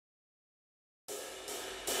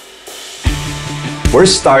We're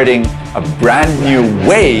starting a brand new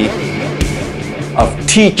way of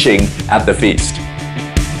teaching at the feast.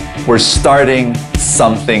 We're starting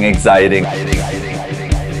something exciting.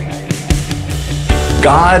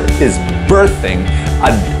 God is birthing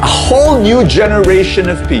a whole new generation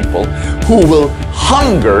of people who will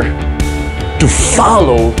hunger to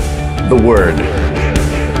follow the Word.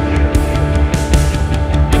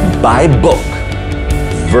 By book,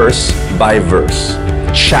 verse by verse,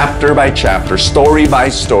 chapter by chapter, story by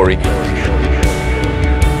story.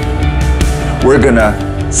 We're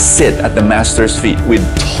gonna sit at the Master's feet with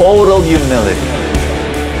total humility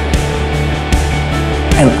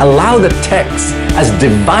and allow the text as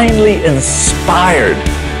divinely inspired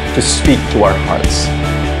to speak to our hearts.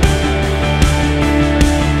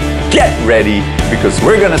 Get ready, because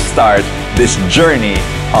we're gonna start this journey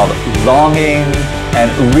of longing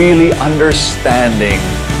and really understanding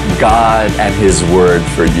God and His Word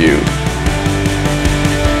for you.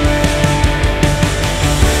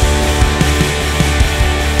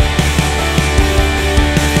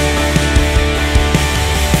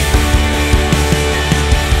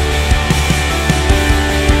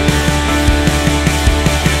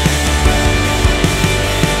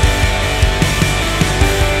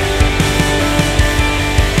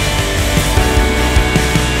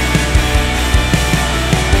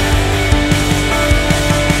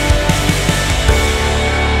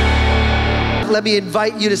 Let me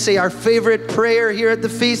invite you to say our favorite prayer here at the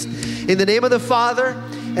feast. In the name of the Father,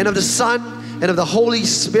 and of the Son, and of the Holy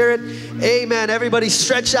Spirit. Amen. Everybody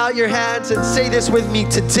stretch out your hands and say this with me.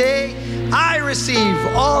 Today, I receive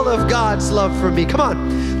all of God's love for me. Come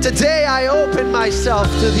on. Today, I open myself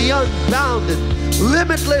to the unbounded,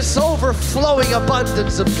 limitless, overflowing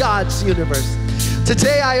abundance of God's universe.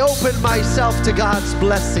 Today, I open myself to God's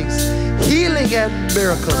blessings, healing and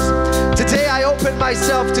miracles. Today, I open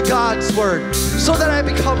myself to God's Word so that I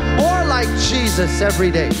become more like Jesus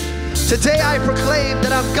every day. Today, I proclaim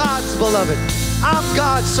that I'm God's beloved. I'm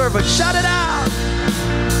God's servant. Shout it out.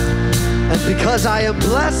 And because I am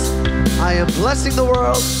blessed, I am blessing the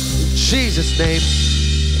world. In Jesus' name,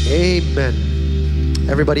 amen.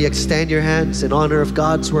 Everybody extend your hands in honor of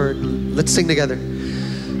God's Word. Let's sing together.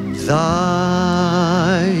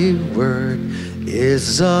 Thy Word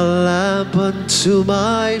is a lamp unto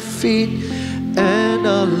my feet and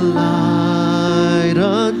a light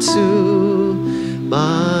unto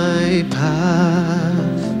my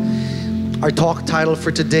path. Our talk title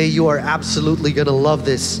for today, you are absolutely gonna love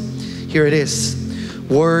this. Here it is,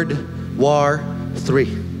 Word War 3.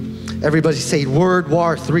 Everybody say Word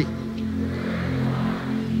War 3.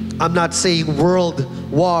 I'm not saying world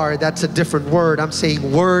war, that's a different word. I'm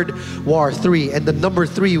saying Word War 3. And the number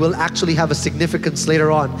 3 will actually have a significance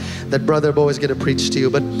later on that Brother Bo is going to preach to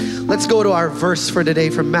you. But let's go to our verse for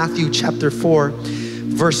today from Matthew chapter 4,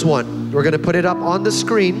 verse 1. We're going to put it up on the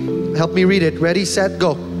screen. Help me read it. Ready, set,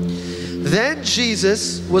 go. Then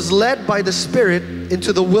Jesus was led by the Spirit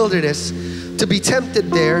into the wilderness to be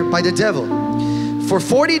tempted there by the devil. For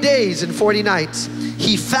 40 days and 40 nights,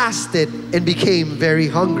 He fasted and became very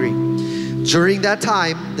hungry. During that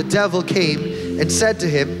time, the devil came and said to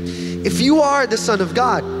him, if you are the Son of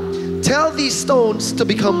God, tell these stones to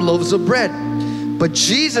become loaves of bread. But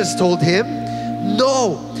Jesus told him,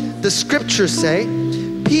 no, the scriptures say,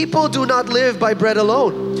 people do not live by bread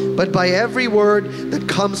alone, but by every word that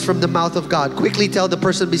comes from the mouth of God. Quickly tell the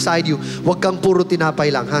person beside you, wag kang puro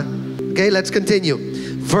tinapay lang, ha? Okay, let's continue.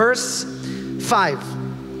 Verse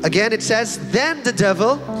 5. Again, it says, then the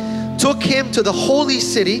devil took him to the holy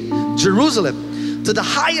city, Jerusalem, to the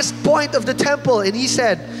highest point of the temple, and he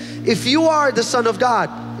said, if you are the Son of God,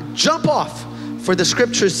 jump off, for the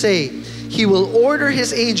scriptures say, He will order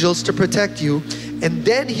His angels to protect you, and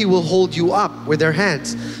then He will hold you up with their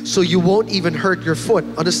hands, so you won't even hurt your foot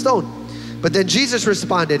on a stone. But then Jesus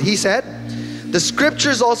responded, He said, the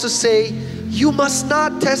scriptures also say, you must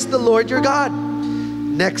not test the Lord your God.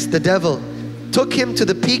 Next, the devil took him to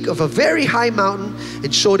the peak of a very high mountain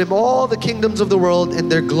and showed him all the kingdoms of the world and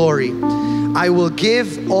their glory. I will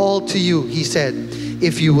give all to you, he said,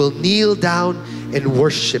 if you will kneel down and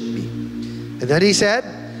worship me. And then he said,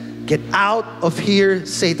 get out of here,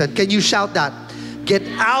 Satan. Can you shout that? Get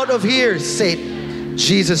out of here, Satan.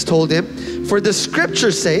 Jesus told him, for the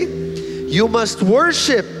scriptures say, you must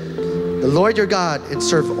worship the Lord your God and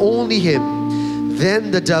serve only Him.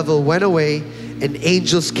 Then the devil went away and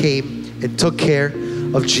angels came and took care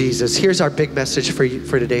of Jesus. Here's our big message for you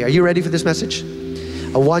for today. Are you ready for this message?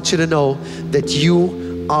 I want you to know that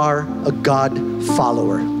you are a God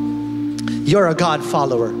follower. You're a God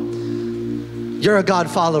follower. You're a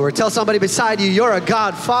God follower. Tell somebody beside you, you're a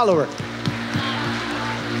God follower.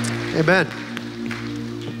 Amen.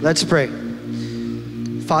 Let's pray.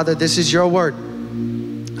 Father, this is your word.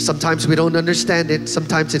 Sometimes we don't understand it.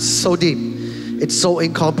 Sometimes it's so deep. It's so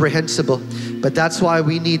incomprehensible. But that's why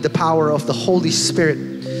we need the power of the Holy Spirit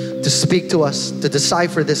to speak to us, to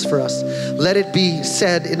decipher this for us. Let it be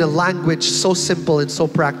said in a language so simple and so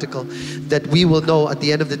practical that we will know at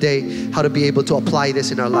the end of the day how to be able to apply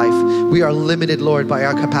this in our life. We are limited, Lord, by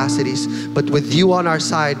our capacities. But with you on our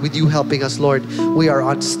side, with you helping us, Lord, we are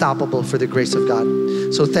unstoppable for the grace of God.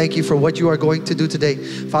 So thank you for what you are going to do today.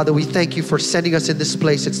 Father, we thank you for sending us in this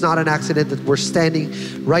place. It's not an accident that we're standing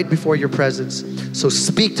right before your presence. So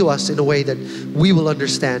speak to us in a way that we will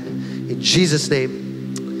understand. In Jesus' name.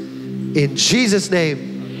 In Jesus'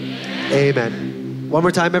 name, amen. One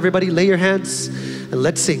more time, everybody, lay your hands and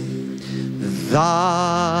let's sing.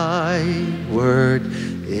 Thy word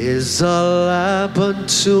is a lamp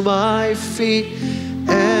unto my feet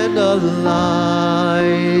and a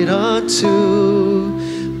light unto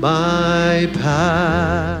my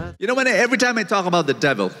path. You know, every time I talk about the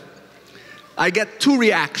devil, I get two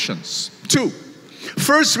reactions. Two.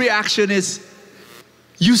 First reaction is,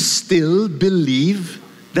 you still believe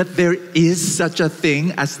that there is such a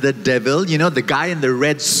thing as the devil? You know, the guy in the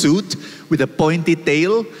red suit with the pointy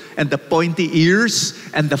tail and the pointy ears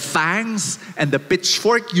and the fangs and the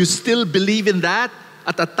pitchfork. You still believe in that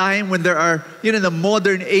at a time when there are, you know, the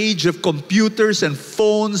modern age of computers and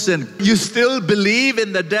phones, and you still believe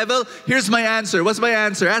in the devil? Here's my answer. What's my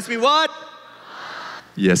answer? Ask me what?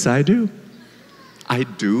 Yes, I do. I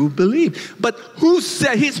do believe. But who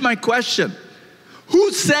said, here's my question.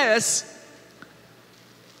 Who says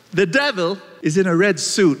the devil is in a red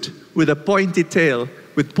suit with a pointy tail,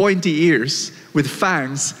 with pointy ears, with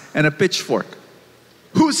fangs, and a pitchfork?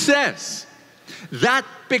 Who says? That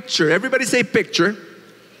picture, everybody say picture,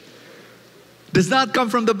 does not come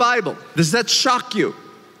from the Bible. Does that shock you?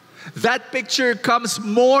 That picture comes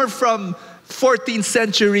more from 14th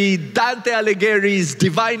century Dante Alighieri's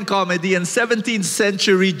Divine Comedy and 17th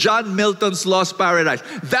century John Milton's Lost Paradise.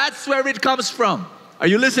 That's where it comes from. Are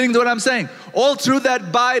you listening to what I'm saying? All through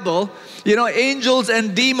that Bible, you know, angels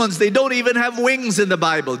and demons, they don't even have wings in the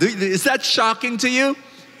Bible. Is that shocking to you?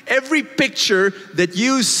 Every picture that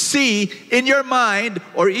you see in your mind,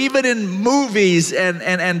 or even in movies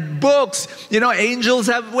and books, you know, angels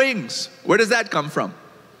have wings. Where does that come from?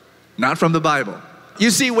 Not from the Bible. You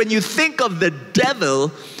see, when you think of the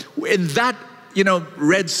devil in that, you know,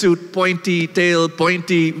 red suit, pointy tail,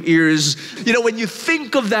 pointy ears, you know, when you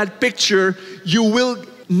think of that picture, you will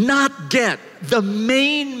not get the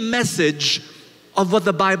main message of what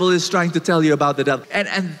the Bible is trying to tell you about the devil.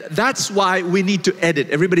 And that's why we need to edit.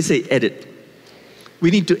 Everybody say edit.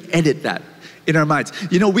 We need to edit that in our minds.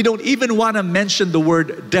 You know, we don't even want to mention the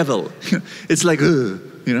word devil. It's like, you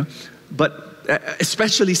know, but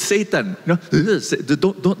especially Satan. You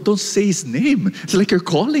know, don't say his name. It's like you're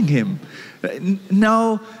calling him.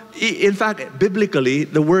 No, in fact, biblically,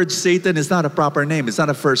 the word Satan is not a proper name. It's not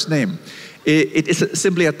a first name. It is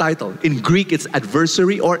simply a title. In Greek, it's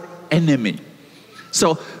adversary or enemy.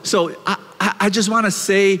 So I just want to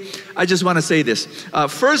say this.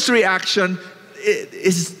 First reaction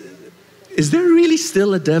is there really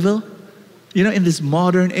still a devil? You know, in this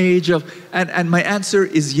modern age of, and my answer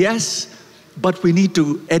is yes, but we need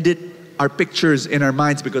to edit our pictures in our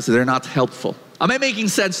minds because they're not helpful. Am I making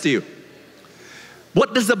sense to you?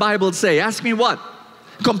 What does the Bible say? Ask me what?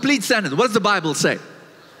 Complete sentence. What does the Bible say?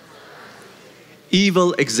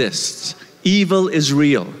 Evil exists. Evil is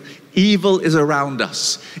real. Evil is around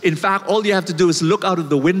us. In fact, all you have to do is look out of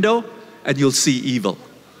the window and you'll see evil.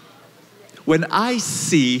 When I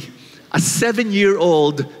see a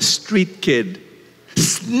 7-year-old street kid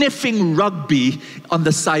sniffing rugby on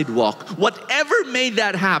the sidewalk, whatever made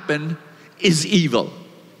that happen is evil.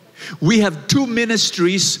 We have 2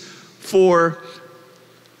 ministries for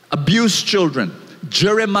abused children.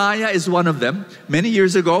 Jeremiah is one of them. Many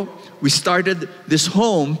years ago, we started this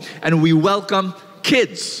home and we welcome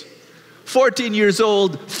kids. 14 years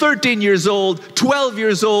old, 13 years old, 12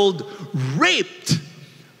 years old, raped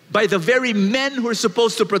by the very men who are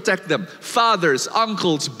supposed to protect them. Fathers,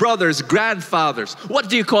 uncles, brothers, grandfathers. What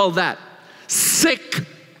do you call that? Sick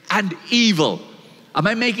and evil. Am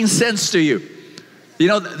I making sense to you? You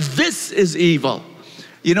know, this is evil.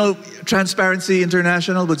 You know, Transparency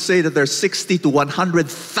International would say that there's 60 to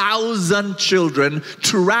 100,000 children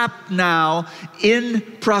trapped now in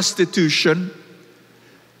prostitution.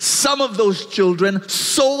 Some of those children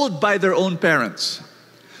sold by their own parents.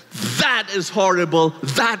 That is horrible.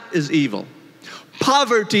 That is evil.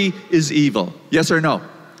 Poverty is evil. Yes or no?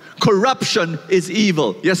 Corruption is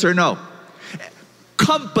evil. Yes or no?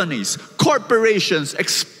 Companies, corporations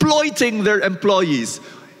exploiting their employees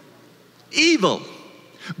Evil.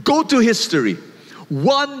 Go to history.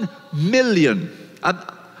 1 million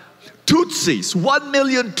Tutsis, 1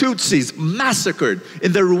 million Tutsis massacred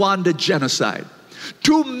in the Rwanda genocide.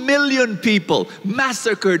 2 million people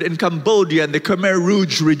massacred in Cambodia in the Khmer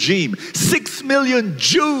Rouge regime. 6 million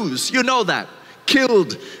Jews, you know that,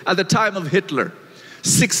 killed at the time of Hitler.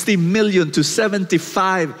 60 million to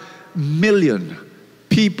 75 million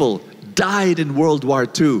people died in World War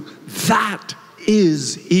II. That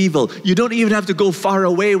is evil. You don't even have to go far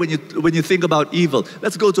away when you think about evil.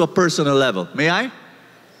 Let's go to a personal level. May I?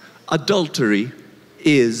 Adultery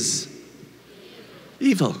is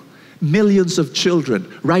evil. Millions of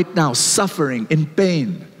children right now suffering in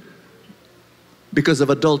pain because of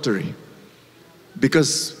adultery.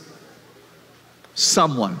 Because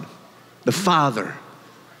someone, the father,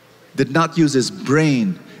 did not use his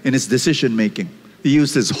brain in his decision making. He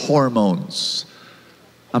used his hormones.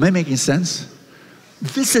 Am I making sense?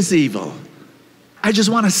 This is evil. I just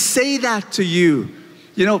want to say that to you.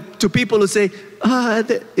 You know, to people who say,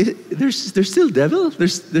 there's still devil.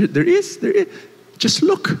 There is. Just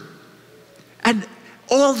look. And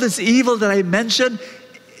all this evil that I mentioned,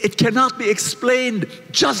 it cannot be explained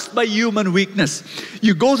just by human weakness.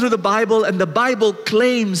 You go through the Bible and the Bible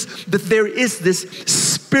claims that there is this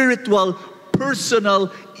spiritual,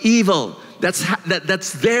 personal evil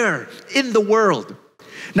that's there in the world.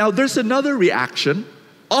 Now there's another reaction,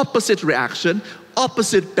 opposite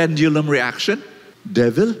pendulum reaction.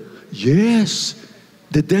 Devil? Yes,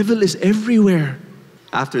 the devil is everywhere.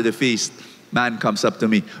 After the feast, man comes up to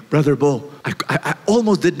me, Brother Bo, I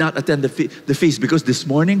almost did not attend the feast because this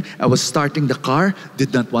morning I was starting the car,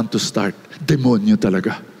 did not want to start. Demonyo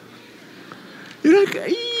talaga. You're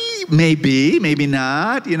like, maybe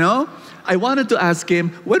not, you know. I wanted to ask him,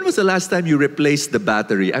 when was the last time you replaced the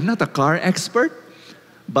battery? I'm not a car expert,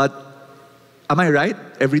 but am I right?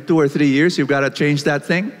 Every 2 or 3 years, you've got to change that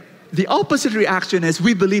thing. The opposite reaction is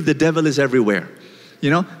we believe the devil is everywhere. You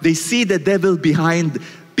know, they see the devil behind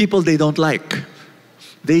people they don't like.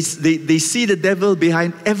 They see the devil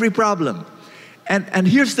behind every problem. And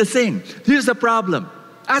here's the thing. Here's the problem.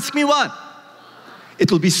 Ask me what?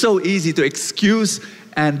 It will be so easy to excuse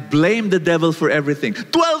and blame the devil for everything.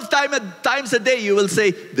 12 times a day you will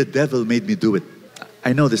say, the devil made me do it.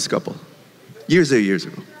 I know this couple. Years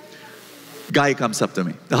ago. Guy comes up to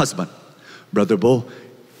me, the husband. Brother Bo,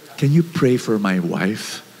 can you pray for my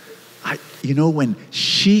wife? You know, when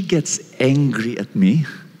she gets angry at me,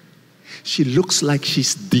 she looks like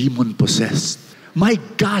she's demon possessed. My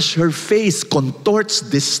gosh, her face contorts,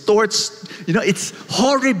 distorts. You know, it's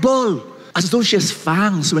horrible. As though she has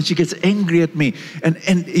fangs when she gets angry at me.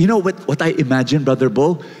 And you know what I imagine, Brother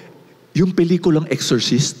Bo? Yung pelikulang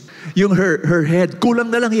Exorcist. Yung her head, kulang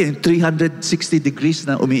na lang yun, 360 degrees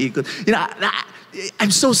na umiikot. You know,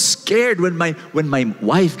 I'm so scared when my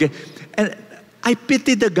wife gets, and I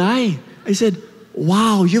pity the guy. I said,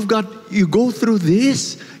 wow, you go through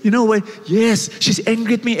this. You know what? Yes, she's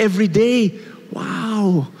angry at me every day.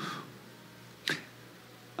 Wow.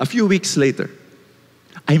 A few weeks later,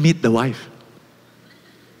 I meet the wife.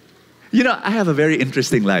 You know, I have a very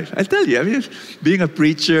interesting life. I tell you, I mean, being a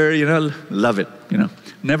preacher, you know, love it, you know,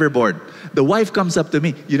 never bored. The wife comes up to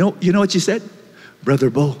me. You know what she said?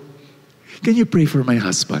 Brother Bo, can you pray for my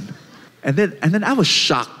husband? And then I was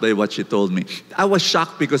shocked by what she told me. I was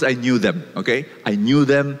shocked because I knew them, okay? I knew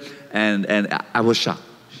them and I was shocked.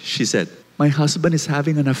 She said, my husband is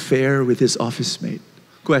having an affair with his office mate.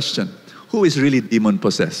 Question, who is really demon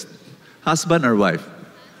possessed? Husband or wife?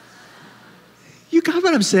 You got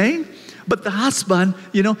what I'm saying? But the husband,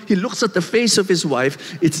 you know, he looks at the face of his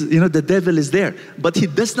wife. It's, you know, the devil is there. But he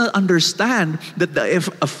does not understand that the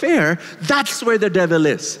affair, that's where the devil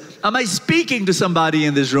is. Am I speaking to somebody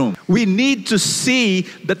in this room? We need to see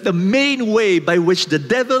that the main way by which the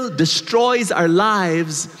devil destroys our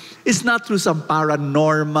lives is not through some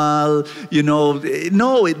paranormal, you know.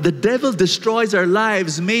 No, the devil destroys our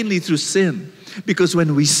lives mainly through sin. Because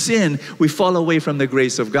when we sin, we fall away from the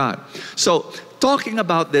grace of God. So, talking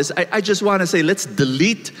about this, I just want to say, let's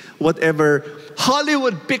delete whatever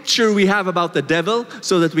Hollywood picture we have about the devil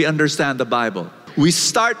so that we understand the Bible. We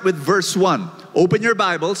start with verse 1. Open your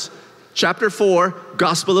Bibles, chapter 4,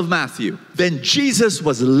 Gospel of Matthew. Then Jesus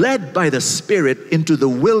was led by the Spirit into the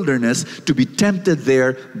wilderness to be tempted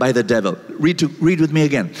there by the devil. Read with me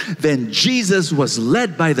again. Then Jesus was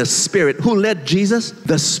led by the Spirit. Who led Jesus?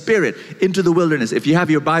 The Spirit into the wilderness. If you have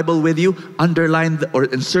your Bible with you, underline or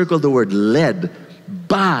encircle the word led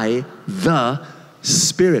by the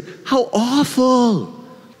Spirit. How awful!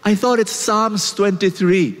 I thought it's Psalms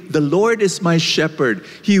 23. The Lord is my shepherd.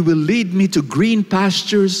 He will lead me to green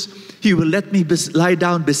pastures. He will let me lie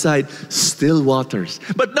down beside still waters.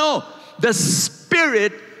 But no, the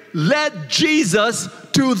Spirit led Jesus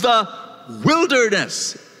to the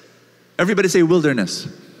wilderness. Everybody say wilderness.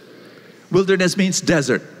 Wilderness means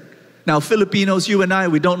desert. Now, Filipinos, you and I,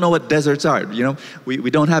 we don't know what deserts are. You know, we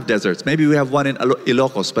don't have deserts. Maybe we have one in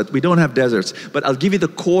Ilocos, but we don't have deserts. But I'll give you the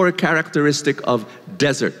core characteristic of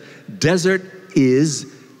desert. Desert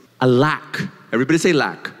is a lack. Everybody say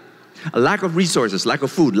lack. A lack of resources, lack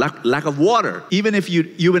of food, lack of water. Even if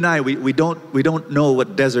you and I, we don't know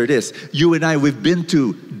what desert is. You and I, we've been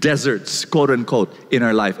to deserts, quote unquote, in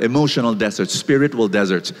our life. Emotional deserts, spiritual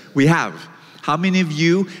deserts. We have. How many of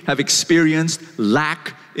you have experienced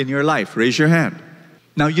lack in your life? Raise your hand.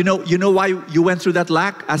 Now, you know why you went through that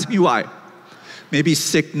lack? Ask me why. Maybe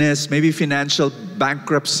sickness, maybe financial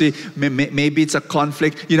bankruptcy, maybe it's a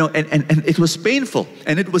conflict, you know, and it was painful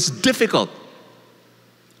and it was difficult.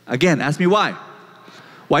 Again, ask me why.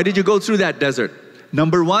 Why did you go through that desert?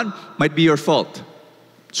 Number one, might be your fault.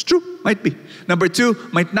 It's true, might be. Number two,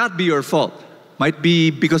 might not be your fault. Might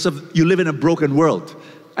be because of you live in a broken world.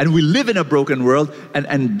 And we live in a broken world,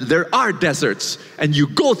 and there are deserts, and you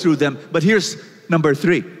go through them. But here's number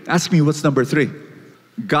three. Ask me what's number three.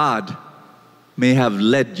 God may have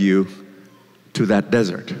led you to that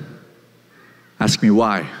desert. Ask me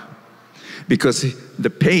why. Because the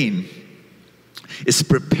pain is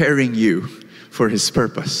preparing you for His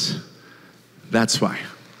purpose. That's why.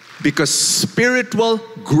 Because spiritual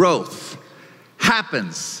growth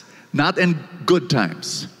happens not in good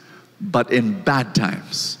times, but in bad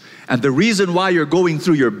times. And the reason why you're going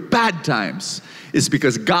through your bad times is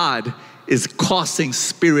because God is causing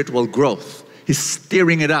spiritual growth. He's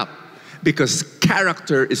stirring it up because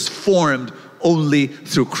character is formed only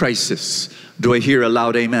through crisis. Do I hear a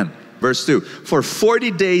loud amen? Verse 2. For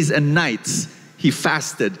 40 days and nights He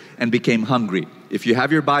fasted and became hungry. If you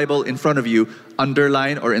have your Bible in front of you,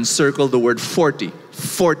 underline or encircle the word 40.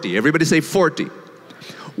 40. Everybody say 40.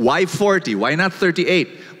 Why 40? Why not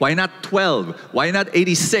 38? Why not 12? Why not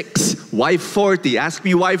 86? Why 40? Ask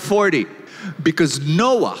me why 40. Because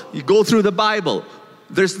Noah, you go through the Bible,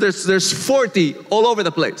 there's 40 all over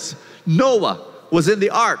the place. Noah was in the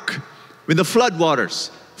ark with the flood waters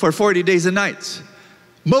for 40 days and nights.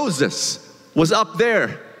 Moses was up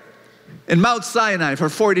there in Mount Sinai for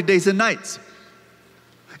 40 days and nights.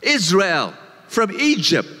 Israel from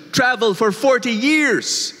Egypt traveled for 40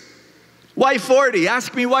 years. Why 40?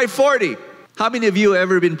 Ask me why 40. How many of you have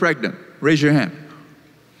ever been pregnant? Raise your hand.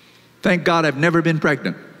 Thank God I've never been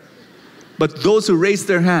pregnant. But those who raise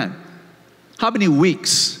their hand, how many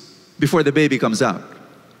weeks before the baby comes out?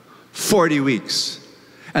 40 weeks.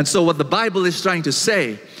 And so what the Bible is trying to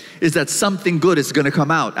say is that something good is going to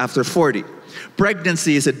come out after 40.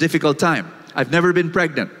 Pregnancy is a difficult time. I've never been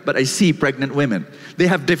pregnant, but I see pregnant women. They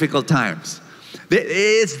have difficult times.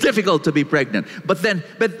 It's difficult to be pregnant.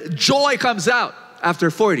 But joy comes out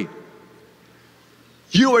after 40.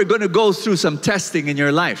 You are going to go through some testing in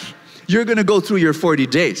your life. You're going to go through your 40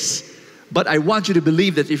 days. But I want you to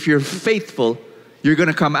believe that if you're faithful, you're going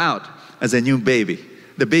to come out as a new baby.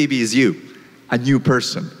 The baby is you, a new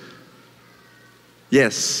person.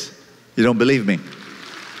 Yes, you don't believe me.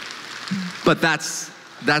 But that's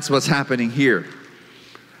what's happening here.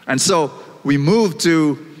 And so we move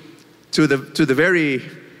to the very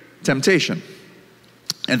temptation.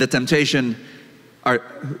 And the temptation are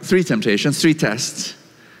three temptations, three tests.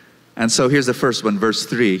 And so here's the first one, verse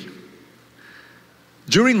 3.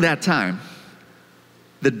 During that time,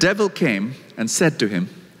 the devil came and said to him,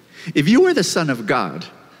 if you are the Son of God,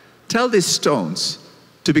 tell these stones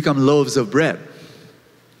to become loaves of bread.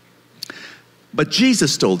 But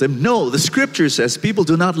Jesus told him, no, the scripture says people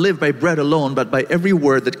do not live by bread alone, but by every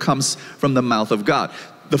word that comes from the mouth of God.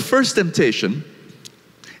 The first temptation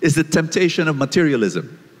is the temptation of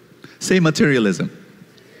materialism. Say materialism.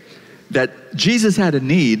 That Jesus had a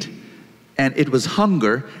need, and it was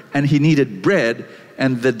hunger, and he needed bread,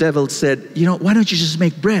 and the devil said, you know, why don't you just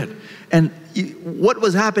make bread? And what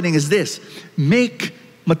was happening is this: make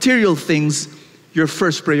material things your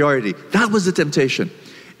first priority. That was the temptation.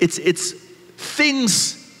 It's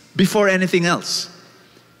things before anything else.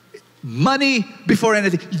 Money before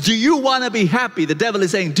anything. Do you want to be happy? The devil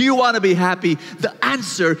is saying, do you want to be happy? The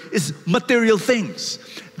answer is material things.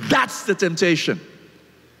 That's the temptation.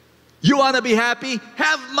 You want to be happy?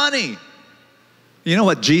 Have money. You know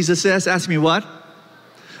what Jesus says? Ask me what?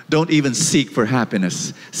 Don't even seek for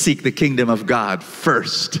happiness. Seek the kingdom of God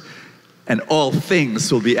first, and all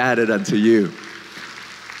things will be added unto you.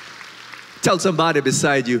 Tell somebody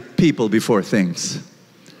beside you, people before things.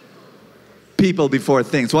 People before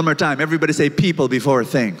things. One more time. Everybody say people before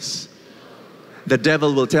things. The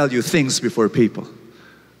devil will tell you things before people.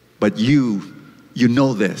 But you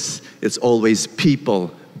know this. It's always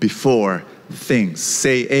people before things.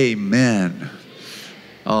 Say amen.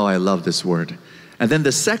 Oh, I love this word. And then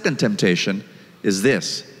the second temptation is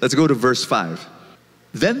this. Let's go to verse 5.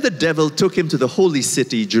 Then the devil took him to the holy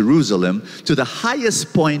city, Jerusalem, to the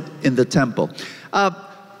highest point in the temple.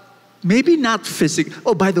 Maybe not physical.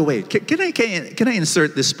 Oh, by the way, can I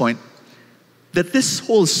insert this point? That this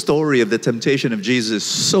whole story of the temptation of Jesus is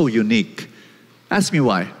so unique. Ask me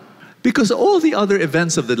why. Because all the other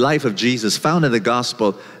events of the life of Jesus found in the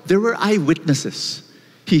gospel, there were eyewitnesses.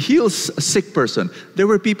 He heals a sick person. There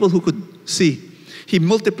were people who could see. He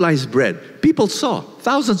multiplies bread. People saw.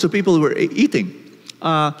 Thousands of people were eating.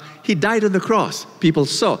 He died on the cross. People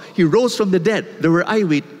saw. He rose from the dead. There were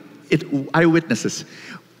eyewitnesses.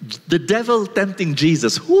 The devil tempting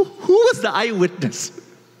Jesus. Who was the eyewitness?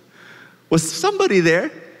 Was somebody there?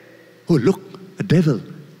 Oh, look, a devil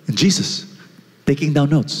and Jesus taking down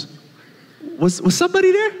notes. Was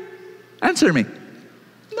somebody there? Answer me.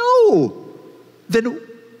 No. Then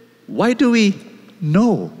why do we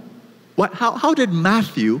know? How did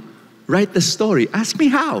Matthew write the story? Ask me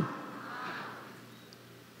how.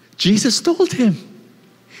 Jesus told him.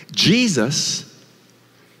 Jesus,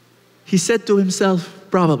 he said to himself,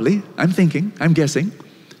 probably, I'm guessing,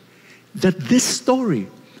 that this story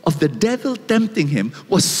of the devil tempting him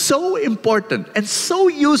was so important and so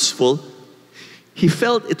useful, he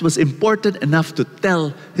felt it was important enough to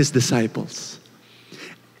tell his disciples.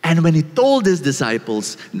 And when he told his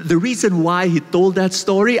disciples, the reason why he told that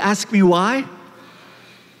story, ask me why?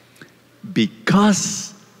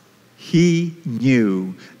 Because he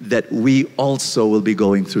knew that we also will be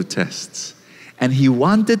going through tests. And he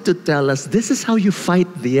wanted to tell us, this is how you fight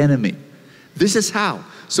the enemy. This is how.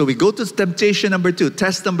 So we go to temptation number 2,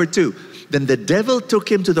 test number 2. Then the devil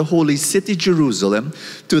took him to the holy city, Jerusalem,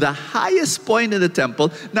 to the highest point in the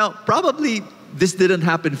temple. Now, probably this didn't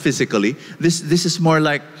happen physically. This is more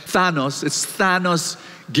like Thanos. It's Thanos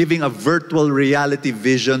giving a virtual reality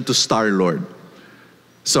vision to Star-Lord.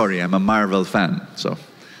 Sorry, I'm a Marvel fan.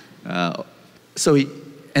 And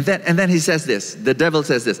then he says this. The devil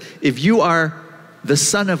says this. If you are the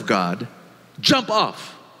Son of God, jump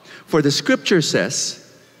off. For the scripture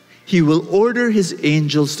says, He will order His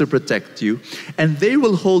angels to protect you, and they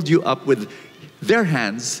will hold you up with their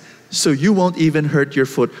hands so you won't even hurt your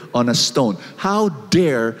foot on a stone. How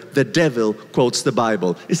dare the devil quotes the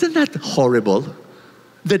Bible? Isn't that horrible?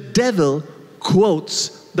 The devil quotes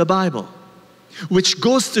the Bible, which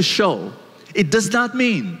goes to show it does not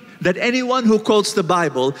mean that anyone who quotes the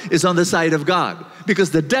Bible is on the side of God.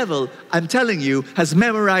 Because the devil, I'm telling you, has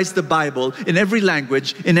memorized the Bible in every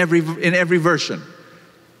language, in every version.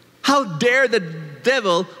 How dare the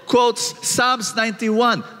devil quotes Psalms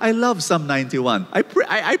 91. I love Psalm 91. I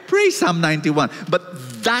pray Psalm 91.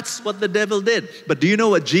 But that's what the devil did. But do you know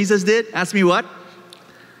what Jesus did? Ask me what?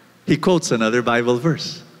 He quotes another Bible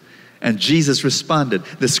verse. And Jesus responded.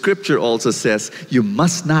 The scripture also says, you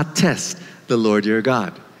must not test the Lord your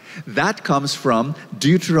God. That comes from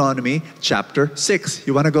Deuteronomy chapter 6.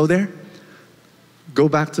 You want to go there? Go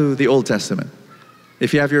back to the Old Testament.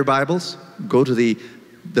 If you have your Bibles, go to the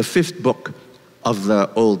 5th book of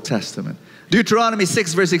the Old Testament. Deuteronomy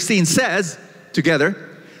 6 verse 16 says, together,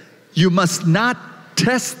 you must not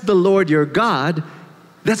test the Lord your God.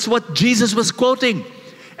 That's what Jesus was quoting.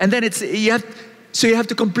 And then you have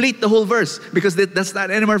to complete the whole verse, because that's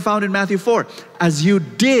not anywhere found in Matthew 4. As you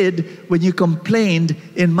did when you complained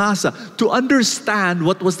in Massa. To understand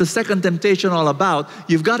what was the second temptation all about,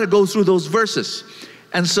 you've got to go through those verses.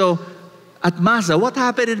 And so, at Massa, what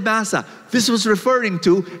happened in Massa? This was referring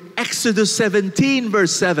to Exodus 17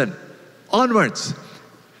 verse 7 onwards.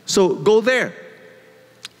 So go there.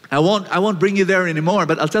 I won't bring you there anymore,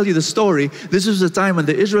 but I'll tell you the story. This was the time when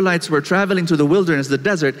the Israelites were traveling to the wilderness, the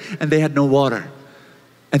desert, and they had no water.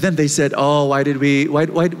 And then they said, oh, why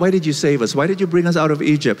did you save us? Why did you bring us out of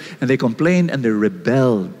Egypt? And they complained and they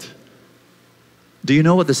rebelled. Do you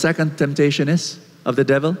know what the second temptation is of the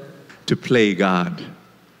devil? To play God.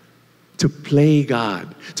 To play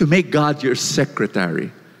God. To make God your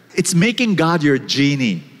secretary. It's making God your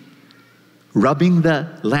genie. Rubbing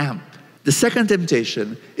the lamp. The second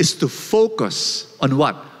temptation is to focus on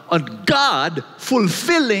what? On God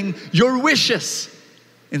fulfilling your wishes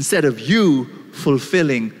instead of you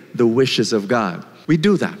fulfilling the wishes of God. We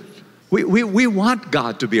do that. We want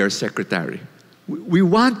God to be our secretary. We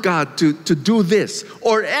want God to do this.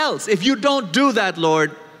 Or else, if you don't do that,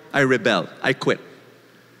 Lord, I rebel. I quit.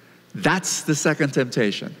 That's the second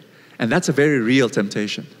temptation. And that's a very real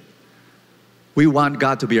temptation. We want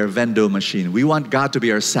God to be our vending machine. We want God to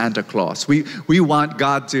be our Santa Claus. We want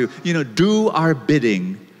God to, do our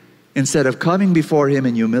bidding instead of coming before Him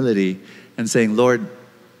in humility and saying, Lord,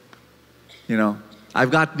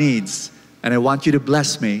 I've got needs and I want you to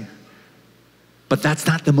bless me. But that's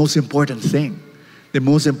not the most important thing. The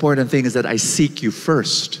most important thing is that I seek you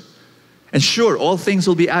first. And sure, all things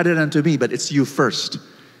will be added unto me, but it's you first.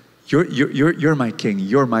 You're my King.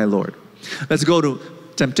 You're my Lord. Let's go to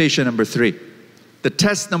temptation number 3. The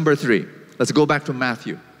test number 3. Let's go back to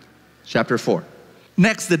Matthew chapter 4.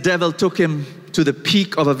 Next, the devil took him to the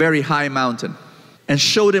peak of a very high mountain and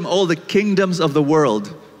showed him all the kingdoms of the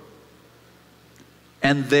world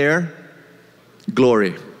and their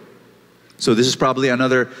glory. So this is probably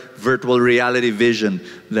another virtual reality vision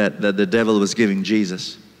that the devil was giving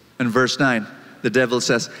Jesus. In verse 9, the devil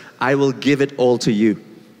says, I will give it all to you.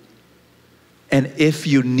 And if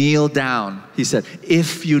you kneel down, he said,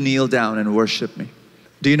 if you kneel down and worship me.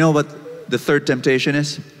 Do you know what the third temptation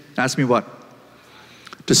is? Ask me what?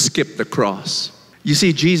 To skip the cross. You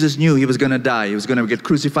see, Jesus knew He was going to die. He was going to get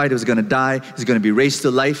crucified. He was going to die. He was going to be raised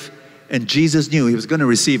to life. And Jesus knew He was going to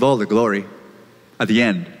receive all the glory at the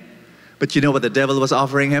end. But you know what the devil was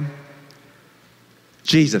offering Him?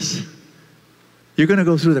 Jesus, you're going to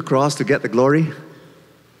go through the cross to get the glory?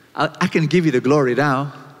 I can give you the glory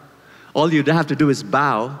now. All you'd have to do is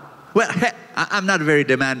bow. Well, I'm not a very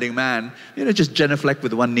demanding man. Just genuflect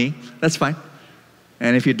with one knee. That's fine.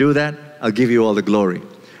 And if you do that, I'll give you all the glory.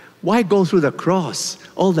 Why go through the cross?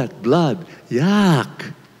 All that blood.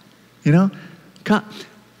 Yuck.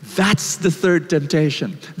 That's the third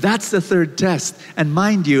temptation. That's the third test. And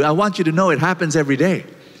mind you, I want you to know it happens every day.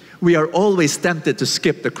 We are always tempted to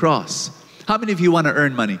skip the cross. How many of you want to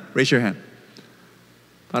earn money? Raise your hand.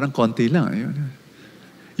 Parang konti lang.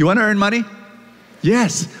 You want to earn money?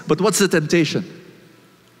 Yes. But what's the temptation?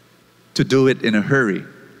 To do it in a hurry.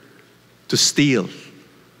 To steal.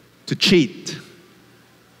 To cheat.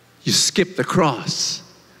 You skip the cross.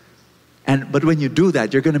 But when you do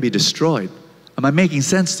that, you're going to be destroyed. Am I making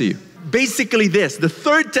sense to you? Basically this, the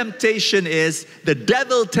third temptation is the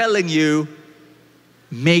devil telling you,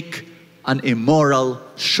 make an immoral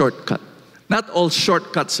shortcut. Not all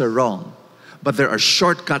shortcuts are wrong, but there are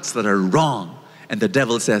shortcuts that are wrong. And the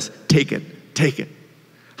devil says, take it, take it.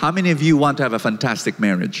 How many of you want to have a fantastic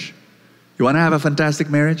marriage? You want to have a fantastic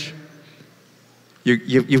marriage?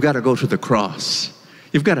 You've got to go to the cross.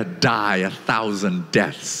 You've got to die 1,000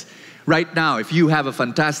 deaths. Right now, if you have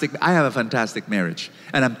I have a fantastic marriage.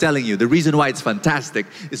 And I'm telling you, the reason why it's fantastic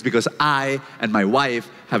is because I and my wife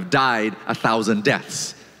have died 1,000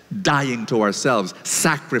 deaths. Dying to ourselves,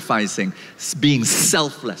 sacrificing, being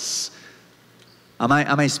selfless. Am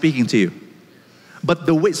I speaking to you? But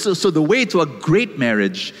the way, so the way to a great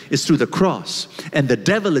marriage is through the cross. And the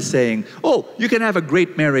devil is saying, oh, you can have a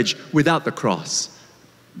great marriage without the cross.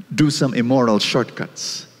 Do some immoral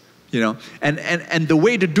shortcuts. And the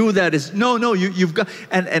way to do that is, no, you've got,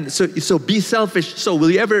 and so be selfish. So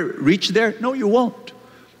will you ever reach there? No, you won't.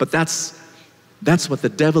 But that's what the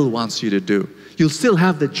devil wants you to do. You'll still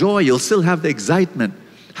have the joy, you'll still have the excitement.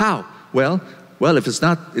 How? Well, if it's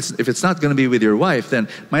not going to be with your wife, then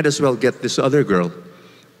might as well get this other girl,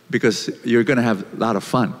 because you're going to have a lot of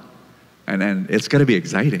fun, and it's going to be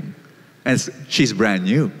exciting, and she's brand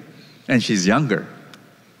new, and she's younger,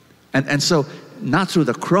 and so. Not through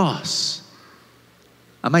the cross.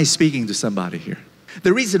 Am I speaking to somebody here?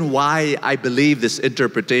 The reason why I believe this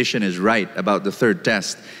interpretation is right about the third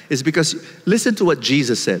test is because listen to what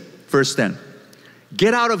Jesus said. Verse 10.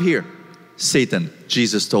 Get out of here, Satan,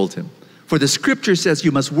 Jesus told him. For the scripture says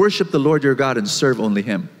you must worship the Lord your God and serve only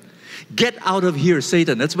Him. Get out of here,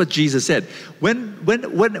 Satan. That's what Jesus said.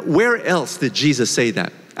 Where else did Jesus say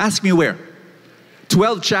that? Ask me where.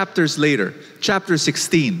 12 chapters later, chapter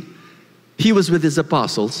 16. He was with His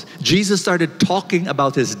apostles. Jesus started talking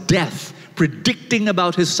about His death, predicting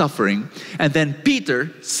about His suffering. And then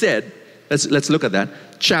Peter said, let's look at that.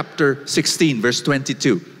 Chapter 16, verse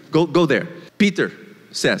 22. Go there. Peter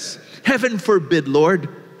says, heaven forbid, Lord,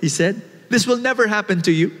 he said, this will never happen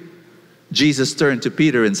to you. Jesus turned to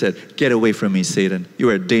Peter and said, get away from me, Satan. You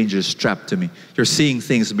are a dangerous trap to me. You're seeing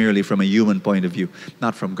things merely from a human point of view,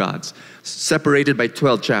 not from God's. Separated by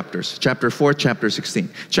 12 chapters. Chapter 4, chapter 16.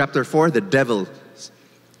 Chapter 4, the devil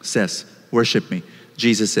says, worship me.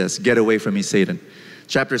 Jesus says, get away from me, Satan.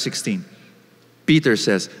 Chapter 16, Peter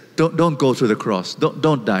says, don't go to the cross.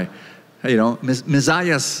 Don't die.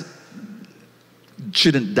 Messiah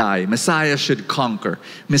shouldn't die. Messiah should conquer.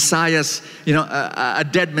 Messiah's, a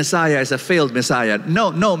dead Messiah is a failed Messiah.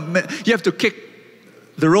 No, you have to kick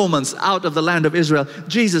the Romans out of the land of Israel.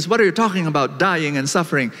 Jesus, what are you talking about? Dying and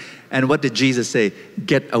suffering. And what did Jesus say?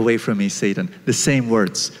 Get away from me, Satan. The same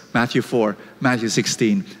words. Matthew 4, Matthew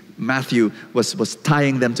 16. Matthew was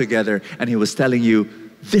tying them together, and he was telling you,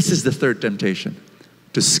 this is the third temptation,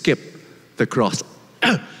 to skip the cross.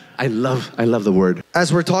 I love the word.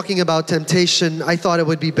 As we're talking about temptation, I thought it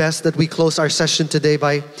would be best that we close our session today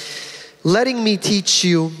by letting me teach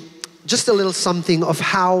you just a little something of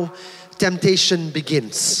how temptation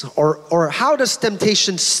begins, or how does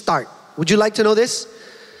temptation start. Would you like to know this?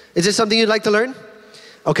 Is this something you'd like to learn?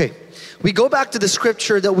 Okay. We go back to the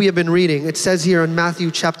scripture that we have been reading. It says here in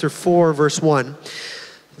Matthew chapter 4, verse 1,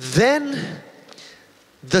 then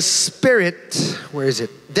the Spirit, where is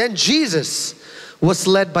it? Then Jesus was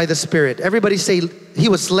led by the Spirit. Everybody say, He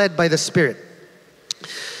was led by the Spirit.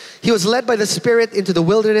 He was led by the Spirit into the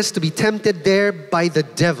wilderness to be tempted there by the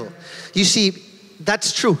devil. You see,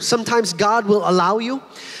 that's true. Sometimes God will allow you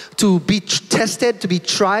to be tested, to be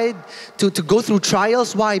tried, to go through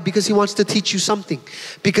trials. Why? Because He wants to teach you something.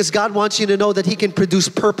 Because God wants you to know that He can produce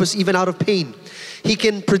purpose even out of pain. He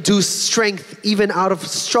can produce strength even out of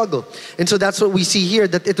struggle. And so that's what we see here,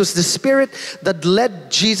 that it was the Spirit that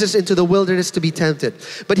led Jesus into the wilderness to be tempted.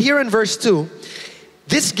 But here in verse 2,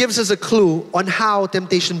 this gives us a clue on how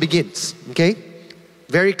temptation begins. Okay?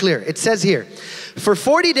 Very clear. It says here, for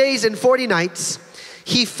 40 days and 40 nights,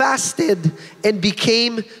 He fasted and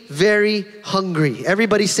became very hungry.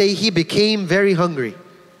 Everybody say, He became very hungry.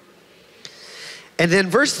 And then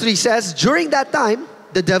verse 3 says, during that time,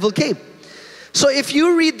 the devil came. So if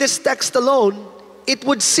you read this text alone, it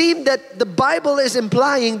would seem that the Bible is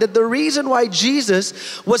implying that the reason why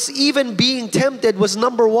Jesus was even being tempted was,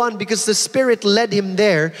 number one, because the Spirit led Him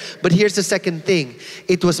there. But here's the second thing.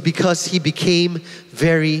 It was because He became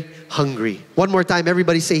very hungry. One more time,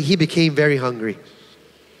 everybody say, He became very hungry.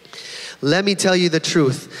 Let me tell you the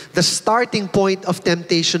truth. The starting point of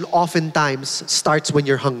temptation oftentimes starts when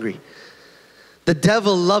you're hungry. The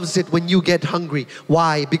devil loves it when you get hungry.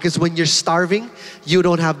 Why? Because when you're starving, you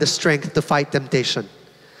don't have the strength to fight temptation.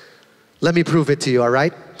 Let me prove it to you, all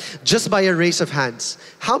right? Just by a raise of hands,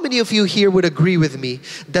 how many of you here would agree with me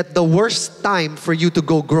that the worst time for you to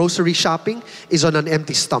go grocery shopping is on an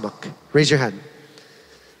empty stomach? Raise your hand.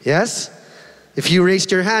 Yes? If you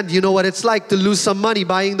raised your hand, you know what it's like to lose some money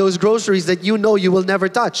buying those groceries that you know you will never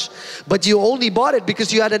touch. But you only bought it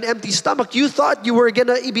because you had an empty stomach. You thought you were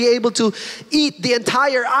gonna be able to eat the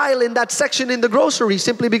entire aisle in that section in the grocery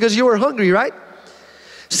simply because you were hungry, right?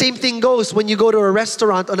 Same thing goes when you go to a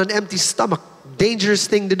restaurant on an empty stomach. Dangerous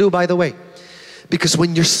thing to do, by the way. Because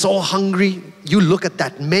when you're so hungry, you look at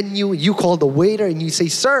that menu, you call the waiter and you say,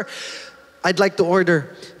 sir, I'd like to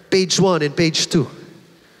order page 1 and page 2.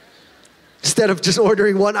 Instead of just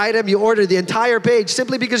ordering one item, you order the entire page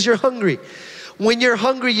simply because you're hungry. When you're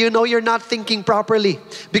hungry, you know you're not thinking properly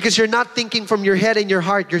because you're not thinking from your head and your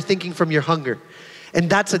heart, you're thinking from your hunger. And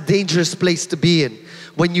that's a dangerous place to be in.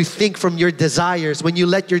 When you think from your desires, when you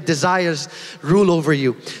let your desires rule over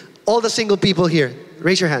you. All the single people here,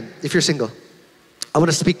 raise your hand if you're single. I want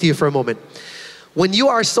to speak to you for a moment. When you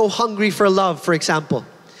are so hungry for love, for example,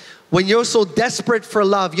 when you're so desperate for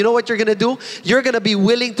love, you know what you're going to do? You're going to be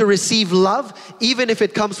willing to receive love even if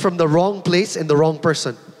it comes from the wrong place and the wrong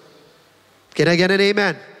person. Can I get an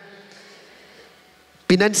amen?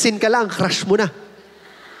 Pinansin ka lang, crush mo na.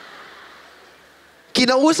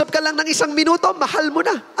 Kinausap ka lang ng isang minuto, mahal mo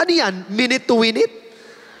na. Ano yan? Minute to win it?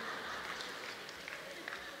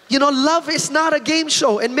 You know, love is not a game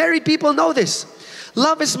show, and married people know this.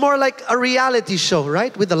 Love is more like a reality show,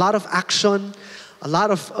 right? With a lot of action, a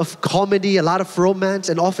lot of comedy, a lot of romance,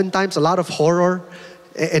 and oftentimes a lot of horror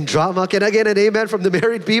and drama. Can I get an amen from the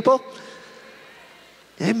married people?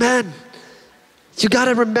 Amen. You got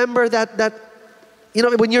to remember that you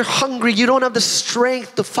know, when you're hungry, you don't have the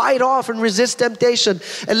strength to fight off and resist temptation.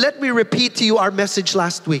 And let me repeat to you our message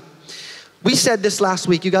last week. We said this last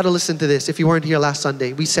week. You got to listen to this if you weren't here last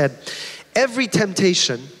Sunday. We said, every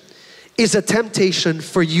temptation is a temptation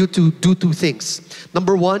for you to do two things.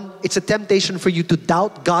 Number one, it's a temptation for you to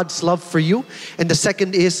doubt God's love for you. And the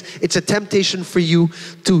second is, it's a temptation for you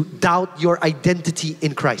to doubt your identity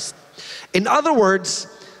in Christ. In other words,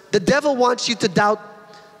 the devil wants you to doubt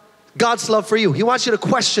God's love for you. He wants you to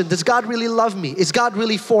question, does God really love me? Is God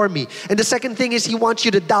really for me? And the second thing is he wants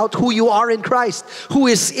you to doubt who you are in Christ, who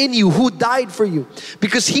is in you, who died for you.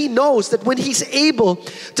 Because he knows that when he's able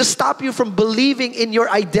to stop you from believing in your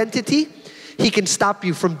identity, he can stop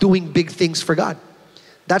you from doing big things for God.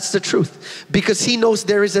 That's the truth. Because he knows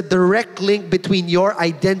there is a direct link between your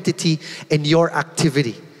identity and your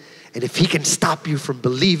activity. And if he can stop you from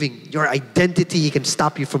believing your identity, he can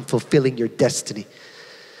stop you from fulfilling your destiny.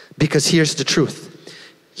 Because here's the truth.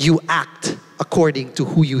 You act according to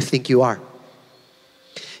who you think you are.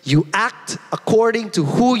 You act according to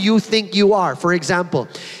who you think you are. For example,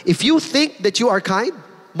 if you think that you are kind,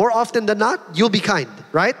 more often than not, you'll be kind,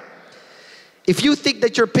 right? If you think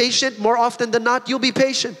that you're patient, more often than not, you'll be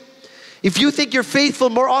patient. If you think you're faithful,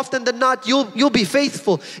 more often than not, you'll be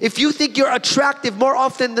faithful. If you think you're attractive, more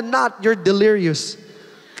often than not, you're delirious.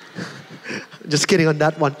 Just kidding on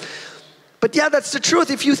that one. But yeah, that's the truth.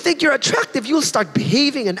 If you think you're attractive, you'll start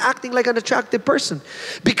behaving and acting like an attractive person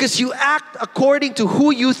because you act according to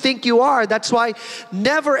who you think you are. That's why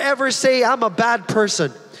never ever say, I'm a bad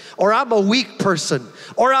person, or I'm a weak person,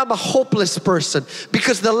 or I'm a hopeless person.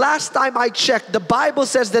 Because the last time I checked, the Bible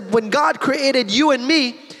says that when God created you and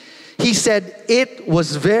me, He said, it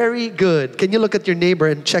was very good. Can you look at your neighbor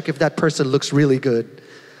and check if that person looks really good?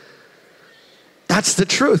 That's the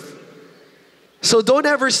truth. So don't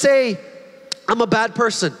ever say, I'm a bad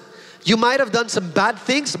person. You might have done some bad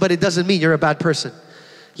things, but it doesn't mean you're a bad person.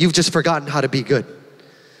 You've just forgotten how to be good.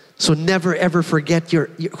 So never ever forget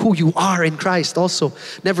who you are in Christ also.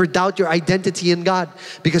 Never doubt your identity in God.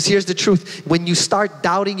 Because here's the truth. When you start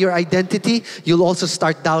doubting your identity, you'll also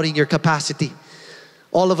start doubting your capacity.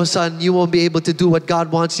 All of a sudden, you won't be able to do what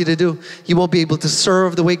God wants you to do. You won't be able to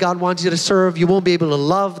serve the way God wants you to serve. You won't be able to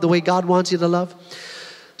love the way God wants you to love.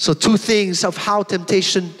 So 2 things of how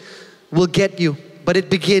temptation will get you, but it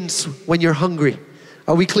begins when you're hungry.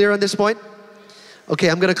 Are we clear on this point? Okay,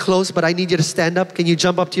 I'm going to close, but I need you to stand up. Can you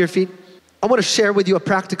jump up to your feet? I want to share with you a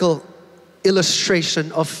practical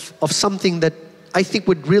illustration of something that I think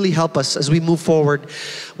would really help us as we move forward.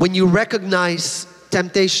 When you recognize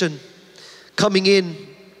temptation coming in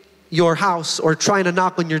your house or trying to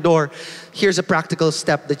knock on your door, here's a practical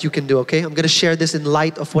step that you can do, okay? I'm going to share this in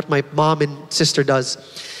light of what my mom and sister does.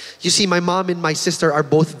 You see, my mom and my sister are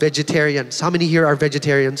both vegetarians. How many here are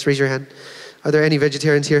vegetarians? Raise your hand. Are there any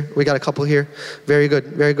vegetarians here? We got a couple here. Very good,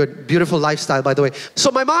 very good. Beautiful lifestyle, by the way.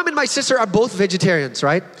 So my mom and my sister are both vegetarians,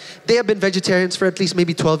 right? They have been vegetarians for at least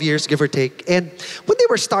maybe 12 years, give or take. And when they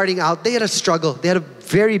were starting out, they had a struggle. They had a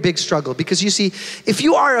very big struggle. Because you see, if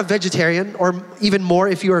you are a vegetarian, or even more,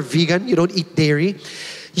 if you are vegan, you don't eat dairy,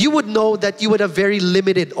 you would know that you would have very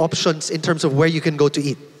limited options in terms of where you can go to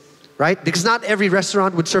eat. Right? Because not every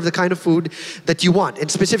restaurant would serve the kind of food that you want. And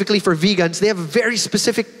specifically for vegans, they have a very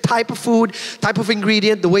specific type of food, type of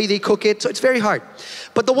ingredient, the way they cook it. So it's very hard.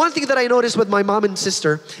 But the one thing that I noticed with my mom and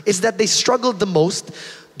sister is that they struggled the most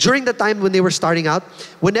during the time when they were starting out.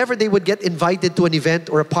 Whenever they would get invited to an event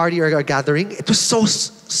or a party or a gathering, it was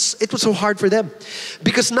so hard for them.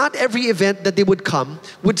 Because not every event that they would come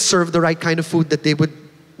would serve the right kind of food that they would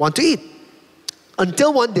want to eat.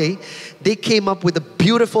 Until one day, they came up with a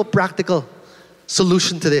beautiful, practical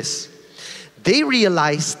solution to this. They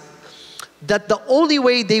realized that the only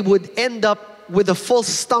way they would end up with a full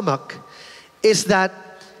stomach is that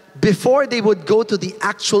before they would go to the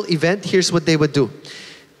actual event, here's what they would do.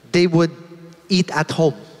 They would eat at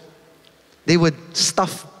home. They would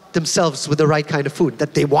stuff themselves with the right kind of food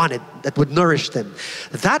that they wanted, that would nourish them.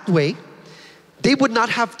 That way, they would not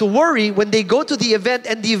have to worry when they go to the event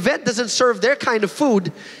and the event doesn't serve their kind of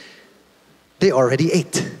food. They already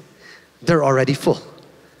ate. They're already full.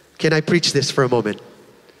 Can I preach this for a moment?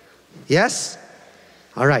 Yes?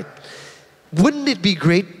 All right. Wouldn't it be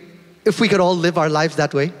great if we could all live our lives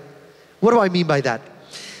that way? What do I mean by that?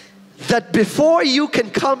 That before you can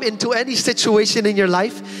come into any situation in your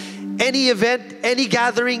life, any event, any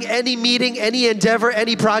gathering, any meeting, any endeavor,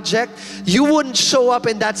 any project, you wouldn't show up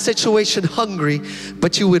in that situation hungry,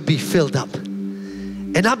 but you would be filled up.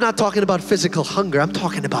 And I'm not talking about physical hunger. I'm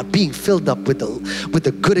talking about being filled up with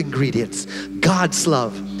the good ingredients. God's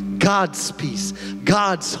love, God's peace,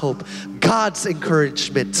 God's hope, God's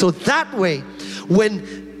encouragement. So that way,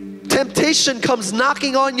 when temptation comes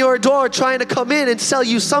knocking on your door trying to come in and sell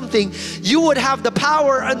you something, you would have the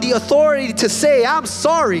power and the authority to say, I'm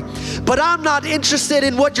sorry, but I'm not interested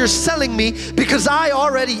in what you're selling me because I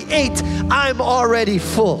already ate. I'm already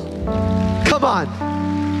full. Come on.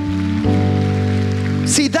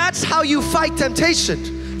 See, that's how you fight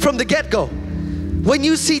temptation from the get-go. When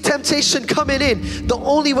you see temptation coming in, the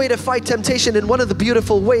only way to fight temptation, and one of the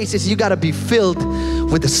beautiful ways, is you got to be filled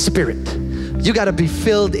with the Spirit. You got to be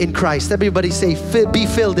filled in Christ. Everybody say, be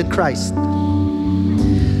filled in Christ.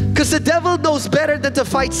 Because the devil knows better than to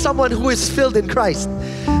fight someone who is filled in Christ.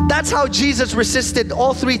 That's how Jesus resisted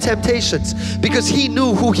all 3 temptations. Because he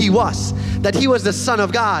knew who he was. That he was the Son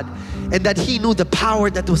of God. And that he knew the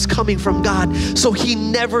power that was coming from God. So he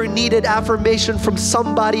never needed affirmation from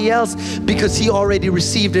somebody else, because he already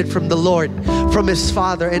received it from the Lord, from his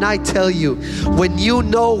Father. And I tell you, when you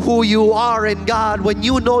know who you are in God, when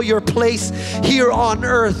you know your place here on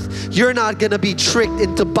earth, you're not going to be tricked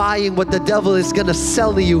into buying what the devil is going to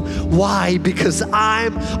sell to you. Why? Because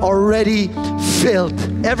I'm already filled.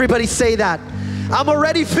 Everybody say that. I'm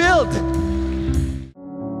already filled.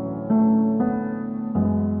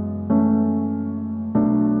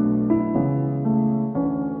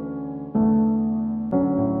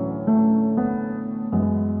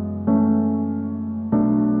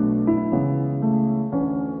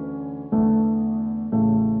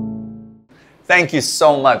 Thank you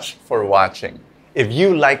so much for watching. If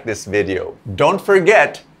you like this video, don't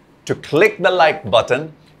forget to click the like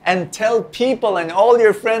button and tell people and all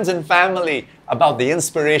your friends and family about the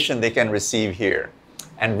inspiration they can receive here.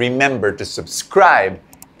 And remember to subscribe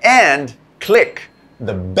and click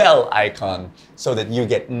the bell icon so that you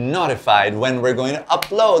get notified when we're going to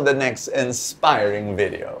upload the next inspiring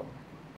video.